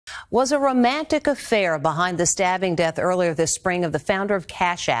was a romantic affair behind the stabbing death earlier this spring of the founder of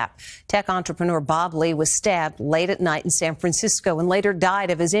Cash App. Tech entrepreneur Bob Lee was stabbed late at night in San Francisco and later died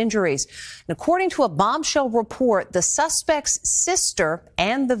of his injuries. And according to a bombshell report, the suspect's sister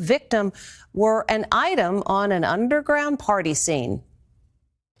and the victim were an item on an underground party scene.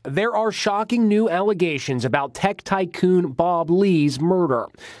 There are shocking new allegations about tech tycoon Bob Lee's murder.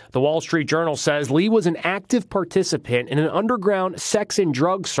 The Wall Street Journal says Lee was an active participant in an underground sex and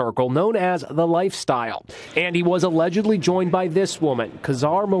drug circle known as The Lifestyle. And he was allegedly joined by this woman,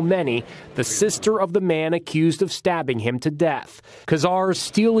 Kazar Momeni, the sister of the man accused of stabbing him to death. Kazar's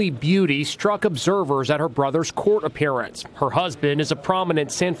steely beauty struck observers at her brother's court appearance. Her husband is a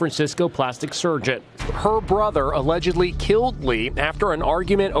prominent San Francisco plastic surgeon. Her brother allegedly killed Lee after an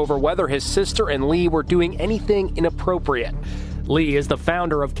argument over whether his sister and Lee were doing anything inappropriate. Lee is the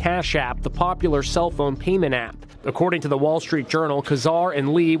founder of Cash App, the popular cell phone payment app. According to the Wall Street Journal, Kazar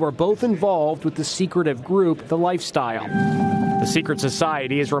and Lee were both involved with the secretive group, The Lifestyle. The secret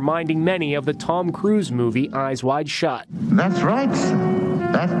society is reminding many of the Tom Cruise movie Eyes Wide Shut. That's right.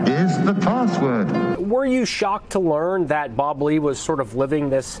 That is the password. Were you shocked to learn that Bob Lee was sort of living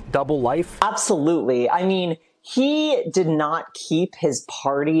this double life? Absolutely. I mean, he did not keep his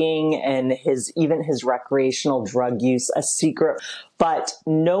partying and even his recreational drug use a secret, but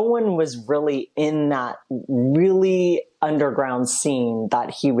no one was really in that really underground scene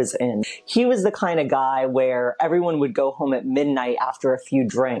that he was in. He was the kind of guy where everyone would go home at midnight after a few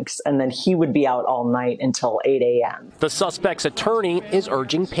drinks, and then he would be out all night until 8 a.m. The suspect's attorney is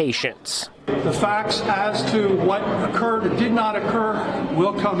urging patience. The facts as to what occurred or did not occur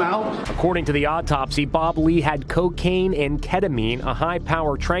will come out. According to the autopsy, Bob Lee had cocaine and ketamine, a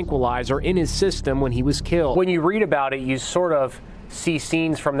high-power tranquilizer, in his system when he was killed. When you read about it, you sort of see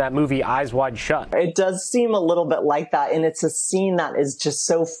scenes from that movie Eyes Wide Shut. It does seem a little bit like that, and it's a scene that is just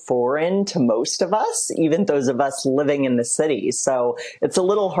so foreign to most of us, even those of us living in the city. So it's a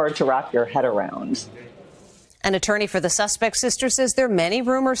little hard to wrap your head around. An attorney for the suspect's sister says there are many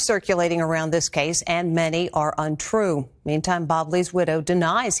rumors circulating around this case, and many are untrue. Meantime, Bob Lee's widow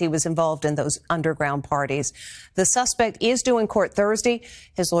denies he was involved in those underground parties. The suspect is due in court Thursday.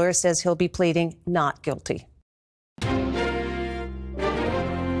 His lawyer says he'll be pleading not guilty.